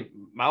will tell you,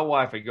 my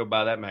wife would go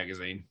buy that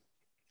magazine.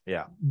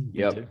 Yeah.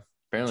 Yep.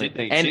 Apparently.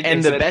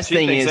 The best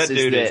thing is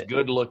dude is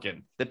good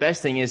looking. The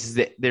best thing is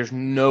that there's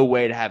no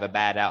way to have a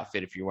bad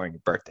outfit if you're wearing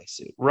your birthday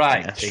suit.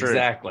 Right. Yeah.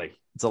 Exactly.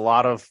 It's a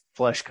lot of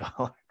flesh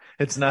color.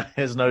 It's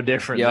no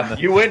different. Yeah.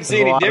 You wouldn't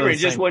see any difference.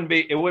 It just same.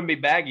 wouldn't be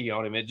baggy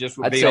on him. It just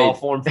would I'd be say- all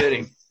form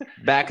fitting.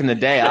 Back in the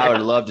day, I would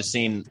have loved to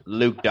seen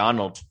Luke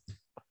Donald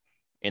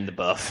in the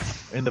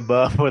buff. In the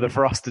buff with the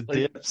frosted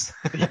tips.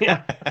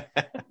 Yeah.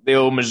 The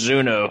old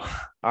Mizuno.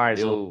 All right,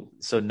 The old-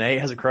 so Nate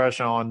has a crush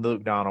on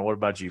Luke Donald. What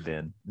about you,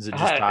 Ben? Is it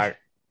just Tiger?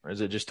 Or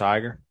is it just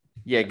Tiger?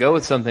 Yeah, go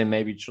with something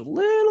maybe just a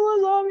little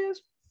less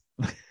obvious.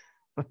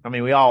 I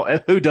mean,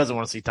 who doesn't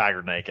want to see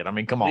Tiger naked? I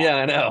mean, come on. Yeah,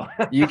 I know.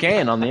 You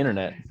can on the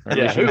internet. Or at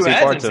Yeah, least you who can see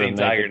hasn't parts of seen him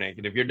Tiger naked.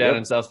 naked? If you're down Yep.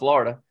 in South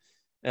Florida,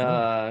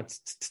 man,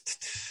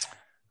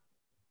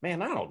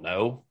 I don't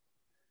know.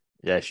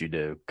 Yes, you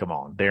do. Come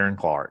on, Darren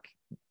Clark.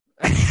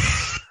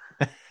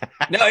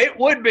 No, it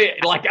would be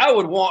like I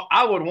would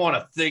want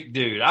a thick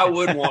dude. I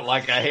would want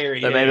like a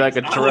hairy. Maybe like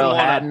a Hicks. I Terrell wouldn't want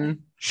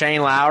Hatton,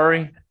 Shane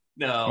Lowry.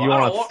 No, You I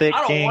want don't a thick I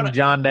don't king, want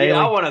John Daly?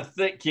 Yeah, I want a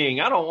thick king.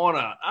 I don't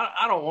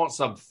want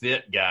some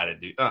fit guy to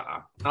do.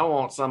 I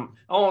want some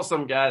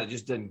guy that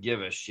just doesn't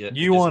give a shit.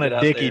 You Just want get a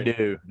out Dickie there.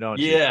 do, don't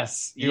you?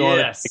 Yes, You want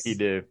a yes. Dickie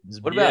do.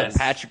 What about Yes.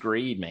 Patrick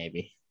Reed?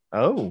 Maybe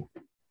Oh,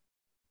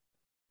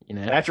 you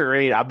know. Patrick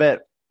Reed. I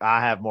bet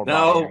I have more body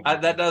No,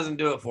 hair, that doesn't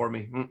do it for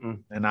me.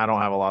 and I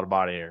don't have a lot of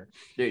body hair.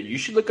 Dude, you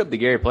should look up the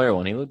Gary Player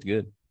one. He looked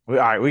good. All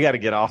right, we got to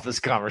get off this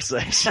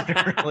conversation.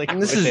 Really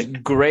And this is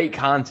quick. great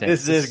content.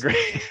 This is great.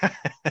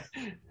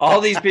 All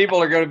these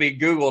people are going to be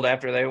Googled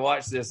after they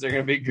watch this. They're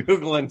going to be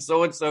Googling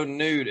so and so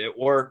nude at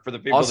work for the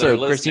people that are Also,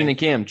 listening. Christina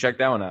Kim, check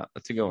that one out.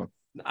 That's a good one.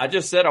 I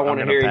just said I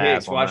wanted gonna Harry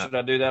pass Hicks. on Why that. should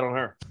I do that on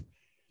her?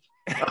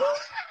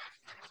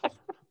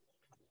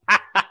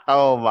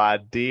 Oh my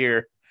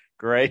dear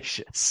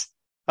gracious!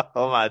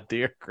 Oh my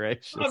dear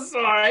gracious! I'm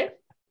sorry.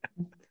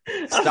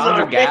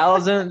 Sandra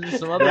Gall's in it,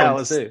 some other That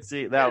ones was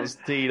too. that was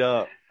teed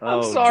up. I'm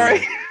Oh, sorry.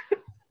 dear.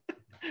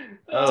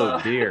 Oh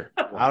dear!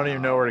 I don't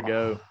even know where to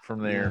go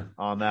from there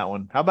on that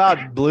one. How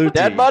about blue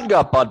That tees? bud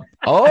got bud.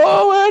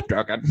 Oh, wait,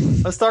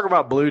 trucking. Let's talk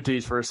about blue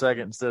tees for a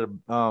second instead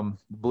of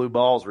blue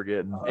balls we're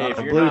getting. Hey, if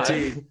you're Blue not-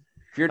 tee.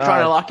 If you're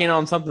trying to lock in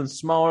on something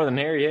smaller than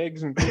hairy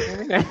eggs and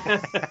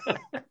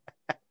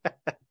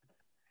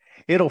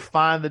It'll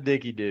find the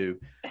Dickie do.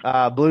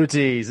 Blue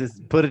tees.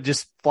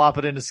 Just flop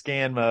it into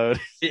scan mode.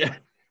 Yeah.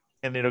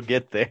 And it'll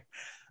get there.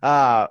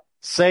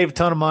 Save a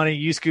ton of money.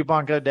 Use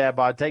coupon code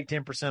DADBOD. Take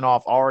 10%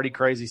 off. Already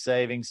crazy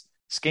savings.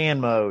 Scan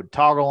mode.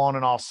 Toggle on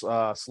and off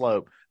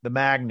slope. The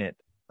magnet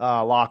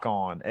lock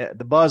on.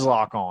 The buzz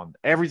lock on.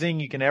 Everything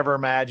you can ever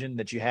imagine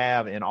that you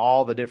have in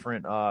all the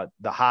different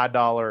the high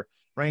dollar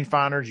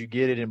rangefinders. You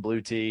get it in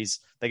blue tees.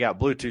 They got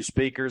Bluetooth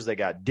speakers. They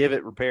got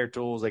divot repair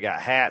tools. They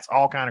got hats.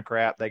 All kind of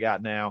crap they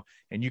got now.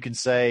 And you can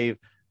save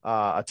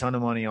a ton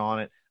of money on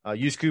it.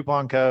 Use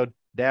coupon code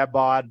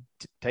DADBOD.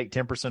 Take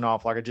 10%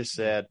 off, like I just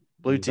said.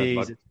 Blue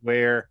tees, it's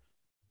where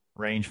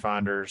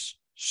rangefinders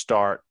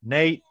start.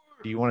 Nate,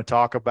 do you want to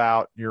talk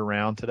about your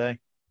round today?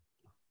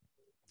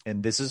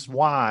 And this is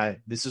why,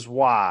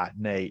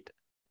 Nate,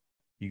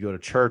 you go to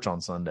church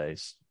on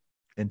Sundays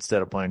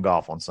instead of playing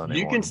golf on Sunday.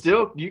 You can mornings.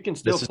 still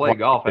This is play why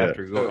golf I do it.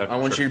 after. So I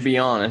want you to be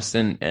honest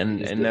and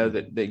know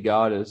that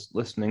God is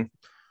listening.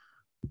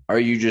 Are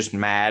you just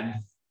mad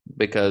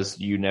because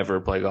you never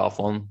play golf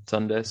on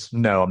Sundays?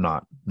 No, I'm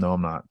not.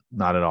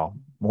 Not at all.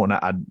 Well,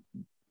 not.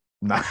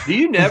 Do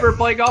you never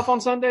play golf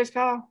on Sundays,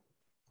 Kyle?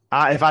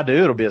 If I do,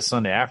 it'll be a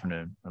Sunday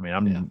afternoon. I mean,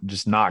 I'm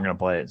just not going to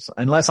play it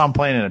unless I'm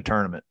playing in a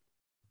tournament.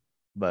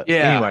 But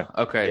anyway,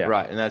 Okay. yeah.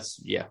 Right. And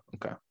that's,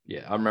 okay.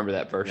 Yeah. I remember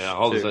that verse. Yeah.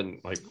 All of a too.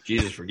 sudden, like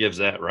Jesus forgives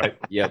that, right?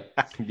 Yep.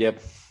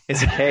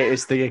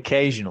 it's the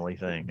occasionally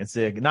thing. It's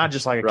not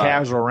just like a Right.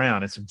 casual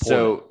round. It's important.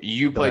 So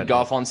you Go played ahead.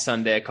 golf on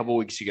Sunday a couple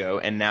weeks ago,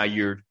 and now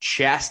you're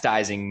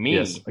chastising me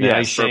Yes. for Yeah,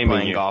 he's shaming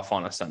playing you. golf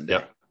on a Sunday.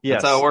 Yep.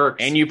 yes. That's how it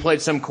works. And you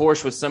played some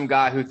course with some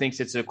guy who thinks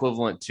it's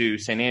equivalent to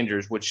St.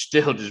 Andrews, which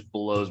still just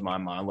blows my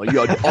mind. Like,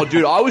 oh,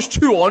 dude, I was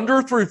 2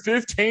 under through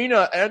 15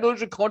 at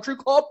Andrews Country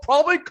Club.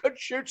 Probably could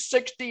shoot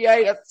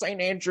 68 at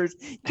St. Andrews.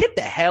 Get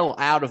the hell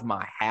out of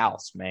my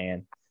house,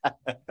 man.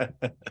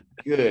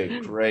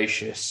 Good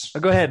gracious.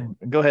 Go ahead.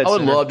 I would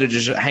Senator. love to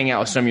just hang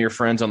out with some of your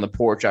friends on the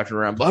porch after the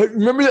round. But hey,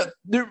 remember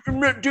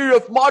that, dude?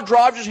 If my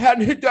drive just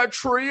hadn't hit that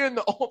tree and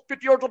the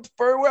 50 yards off the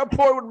fairway, I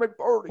probably would have made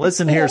birdie.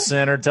 Listen here,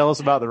 Senator. Tell us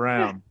about the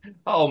round.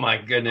 Oh my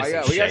goodness! we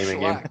got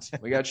shaming him. shellacked.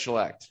 We got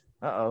shellacked.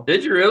 Uh-oh.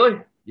 Did you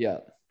really? Yeah.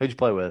 Who'd you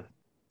play with?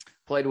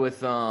 Played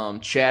with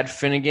Chad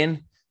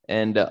Finnegan,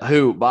 and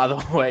who, by the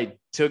way,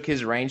 took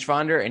his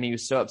rangefinder, and he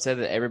was so upset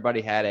that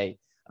everybody had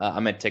I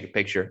meant to take a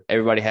picture.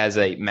 Everybody has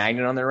a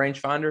magnet on their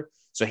rangefinder,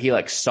 so he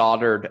like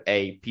soldered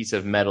a piece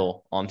of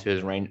metal onto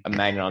his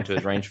magnet onto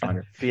his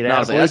rangefinder. Feet And I out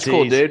was of like, "That's blue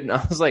cool, tees. dude." And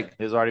I was like,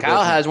 It was already "Kyle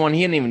built in. has one.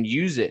 He didn't even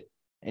use it."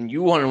 And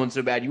you wanted one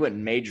so bad you went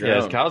and made your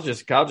own. Kyle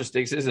just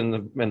sticks his in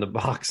the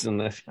box and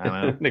the. I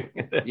know.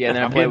 Yeah, and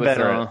then I played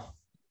with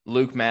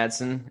Luke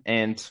Madsen,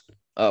 and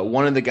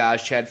one of the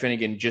guys, Chad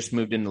Finnegan, just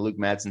moved into Luke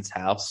Madsen's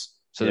house.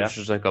 So there's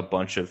just like a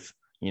bunch of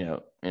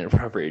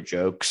inappropriate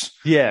jokes.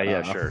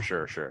 Yeah,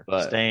 sure.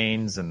 But,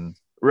 stains and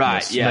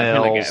right,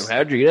 smells.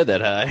 How'd you get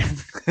that high?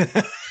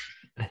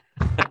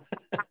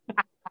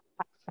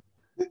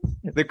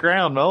 The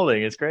crown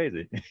molding is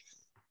crazy.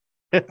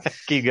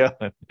 Keep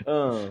going.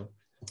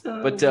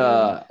 But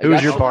who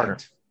was your partner?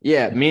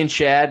 Yeah, me and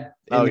Chad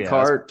in the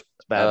cart.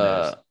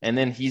 Bad and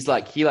then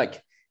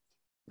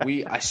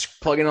I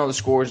plug in all the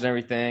scores and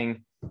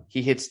everything.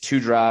 He hits 2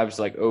 drives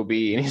like OB,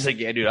 and he's like,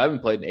 "Yeah, dude, I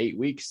haven't played in 8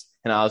 weeks."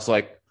 And I was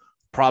like,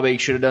 "Probably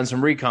should have done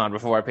some recon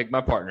before I picked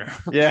my partner."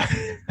 Yeah,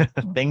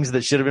 things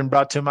that should have been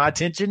brought to my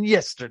attention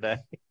yesterday.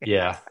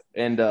 Yeah,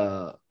 and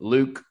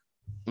Luke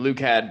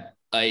had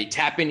a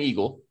tap-in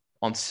eagle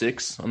on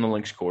 6 on the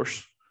links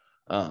course,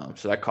 so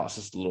that cost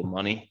us a little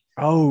money.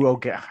 Oh,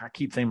 okay. I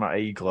keep thinking about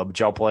AE Club, but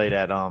y'all played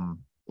at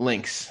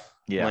links.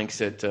 Yeah,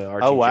 links at RTJ.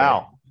 Oh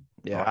wow,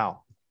 yeah,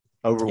 wow.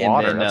 Over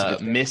water. And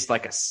then missed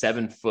like a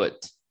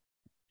 7-foot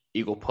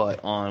eagle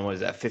putt on, what is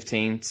that,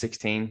 15,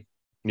 16?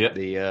 Yeah.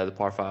 The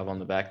par 5 on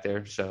the back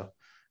there. So,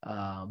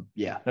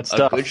 that's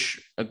tough.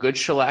 A good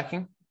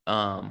shellacking.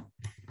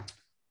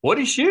 What'd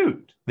he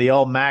shoot? The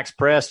old max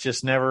press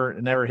just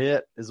never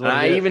hit.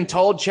 I even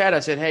told Chad, I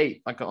said,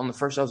 "Hey, like on the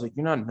first, I was like,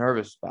 you're not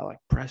nervous about like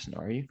pressing,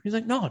 are you?" He's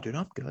like, "No, dude,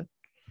 I'm good."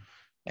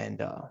 And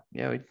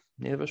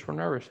neither of us were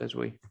nervous as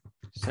we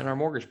sent our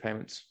mortgage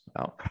payments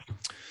out.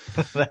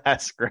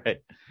 That's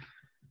great.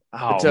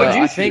 Oh, but,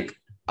 I think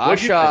I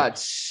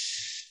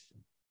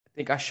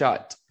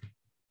shot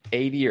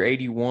 80 or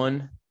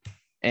 81,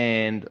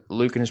 and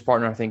Luke and his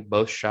partner, I think,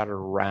 both shot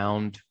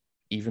around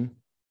even.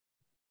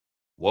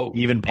 Whoa,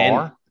 even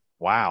par.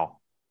 Wow.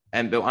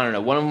 And I don't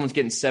know. One of them was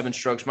getting 7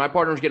 strokes. My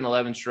partner was getting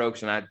 11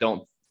 strokes, and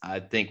I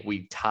think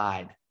we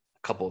tied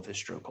a couple of his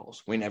stroke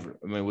holes. We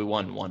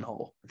won 1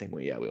 hole. I think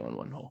we won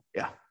 1 hole.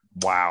 Yeah.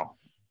 Wow.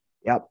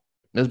 Yep.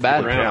 It was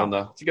bad. And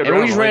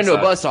we just ran into a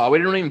buzzsaw. We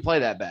didn't even play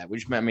that bad. We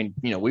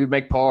would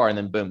make par, and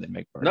then boom, they'd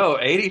make par. No,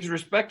 80 is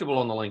respectable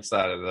on the link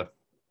side of the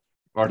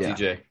RTJ.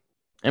 Yeah.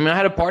 I mean, I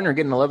had a partner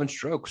getting 11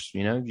 strokes. Do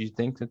you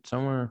think that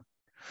somewhere?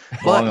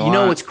 But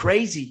what's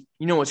crazy?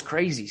 What's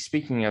crazy?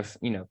 Speaking of,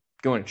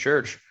 going to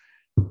church,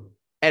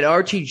 at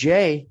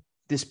RTJ,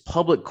 this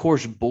public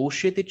course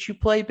bullshit that you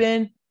play,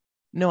 Ben,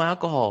 no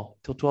alcohol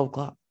till 12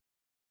 o'clock.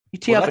 You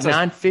tee up at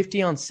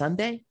 9:50 on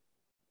Sunday?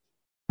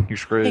 You're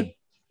screwed. Hey,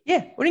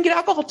 yeah, we didn't get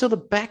alcohol till the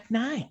back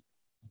 9.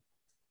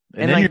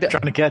 And then you're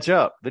trying to catch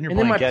up. Then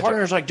my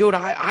partner's like, "Dude,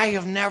 I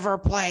have never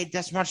played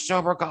this much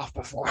sober golf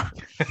before."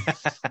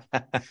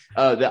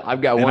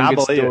 I've got one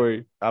good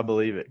story. I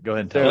believe it. Go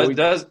ahead and tell me.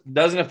 It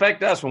doesn't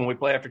affect us when we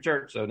play after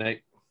church, so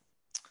Nate.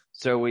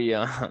 So we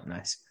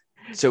nice.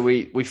 So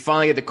we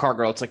finally get the cart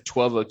girl. It's like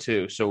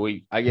 12:02. So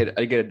I get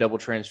a double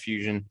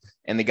transfusion,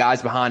 and the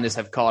guys behind us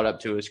have caught up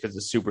to us because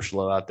it's super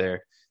slow out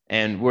there.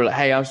 And we're like,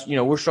 "Hey,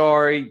 we're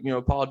sorry.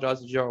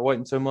 Apologize that y'all are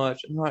waiting so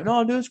much." And I'm like,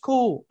 "No, dude, it's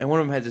cool." And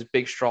one of them has this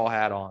big straw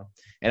hat on,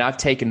 and I've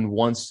taken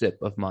 1 sip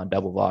of my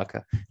double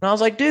vodka, and I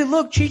was like, "Dude,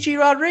 look, Chichi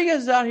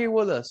Rodriguez is out here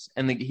with us."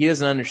 And he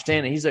doesn't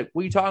understand it. He's like,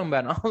 "What are you talking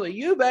about?" And I was like,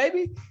 "You,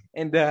 baby."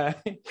 And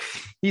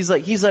he's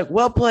like,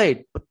 "Well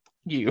played, but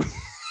you."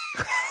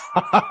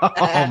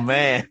 Oh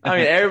man! I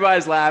mean,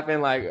 everybody's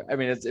laughing.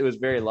 It was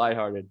very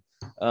lighthearted.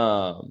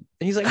 And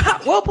he's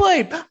like, "Well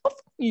played,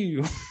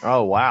 you."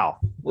 Oh wow!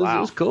 It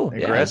was cool.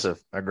 Aggressive.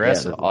 Yeah,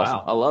 awesome.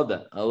 Wow. I love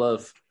that.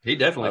 He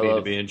definitely needed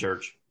to be in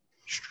church.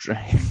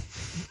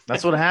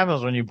 That's what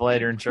happens when you play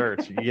during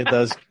church. You get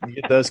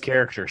those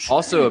characters.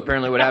 Also,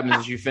 apparently, what happens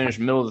is you finish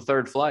middle of the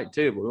 3rd flight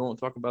too, but we won't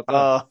talk about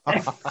that.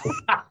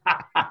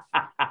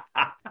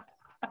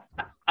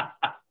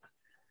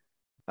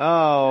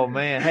 Oh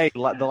man! Hey, the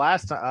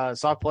last time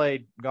I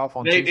played golf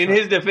on. In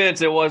his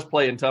defense, it was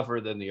playing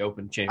tougher than the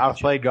Open Championship. I've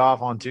played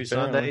golf on 2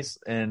 Sundays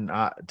and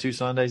 2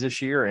 Sundays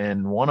this year,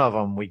 and one of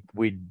them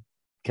we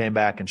came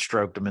back and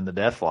stroked them in the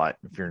death flight.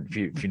 If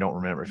you don't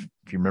remember, if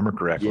you remember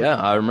correctly. Yeah,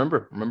 I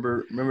remember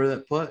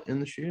that putt in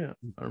the shootout.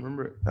 I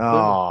remember it.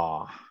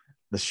 Oh,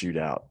 the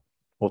shootout.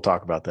 We'll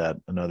talk about that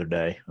another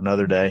day.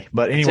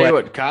 But anyway, tell you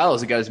what, Kyle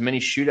has got as many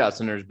shootouts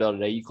under his belt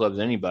at AE Club as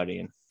anybody,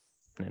 and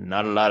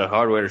not a lot of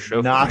hardware to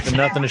show for it.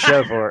 Nothing to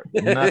show for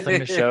it. Nothing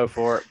to show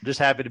for it. Just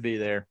happy to be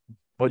there.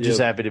 Just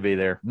happy to be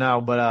there.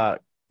 No,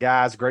 but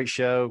guys, great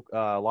show.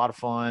 A lot of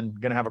fun.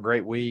 Going to have a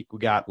great week. We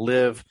got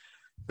Live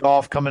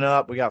Golf coming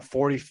up. We got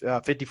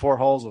 54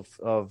 holes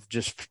of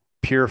just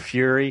pure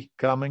fury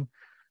coming.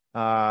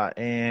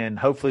 And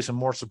hopefully some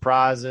more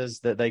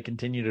surprises that they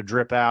continue to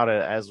drip out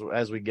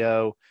as we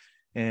go.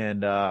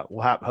 And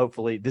we'll have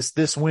hopefully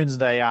this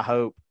Wednesday, I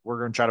hope we're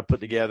going to try to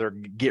put together,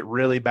 get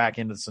really back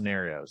into the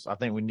scenarios. I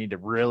think we need to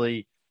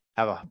really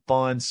have a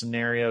fun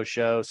scenario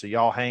show. So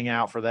y'all hang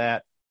out for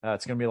that.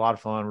 It's going to be a lot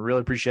of fun. We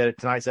really appreciate it.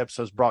 Tonight's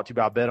episode is brought to you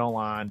by Bet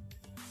Online.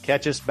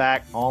 Catch us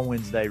back on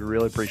Wednesday. We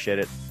really appreciate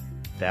it.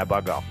 Dad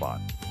by Golf Pod.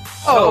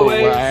 Oh,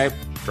 right.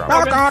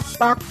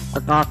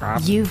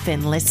 You've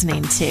been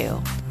listening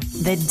to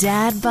the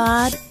Dad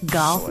Bod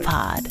Golf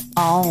Pod.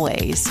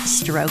 Always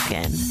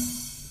stroking.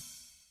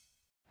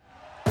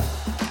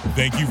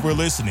 Thank you for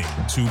listening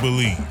to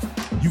Believe.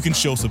 You can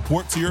show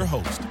support to your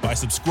host by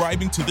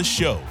subscribing to the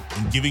show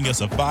and giving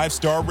us a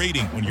 5-star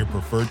rating on your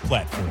preferred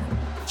platform.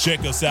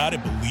 Check us out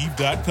at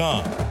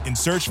Believe.com and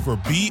search for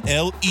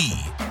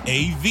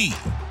BLEAV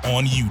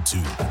on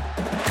YouTube.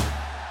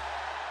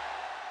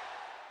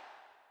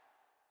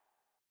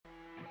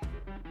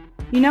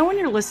 You know when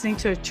you're listening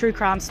to a true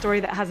crime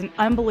story that has an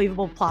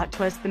unbelievable plot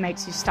twist that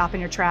makes you stop in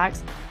your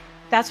tracks?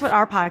 That's what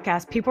our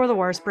podcast, People Are the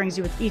Worst, brings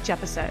you with each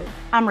episode.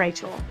 I'm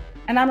Rachel.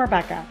 And I'm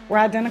Rebecca. We're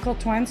identical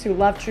twins who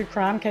love true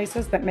crime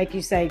cases that make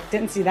you say,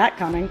 didn't see that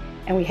coming,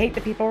 and we hate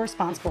the people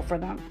responsible for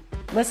them.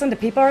 Listen to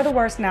People Are the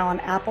Worst now on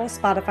Apple,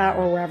 Spotify,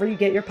 or wherever you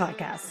get your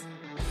podcasts.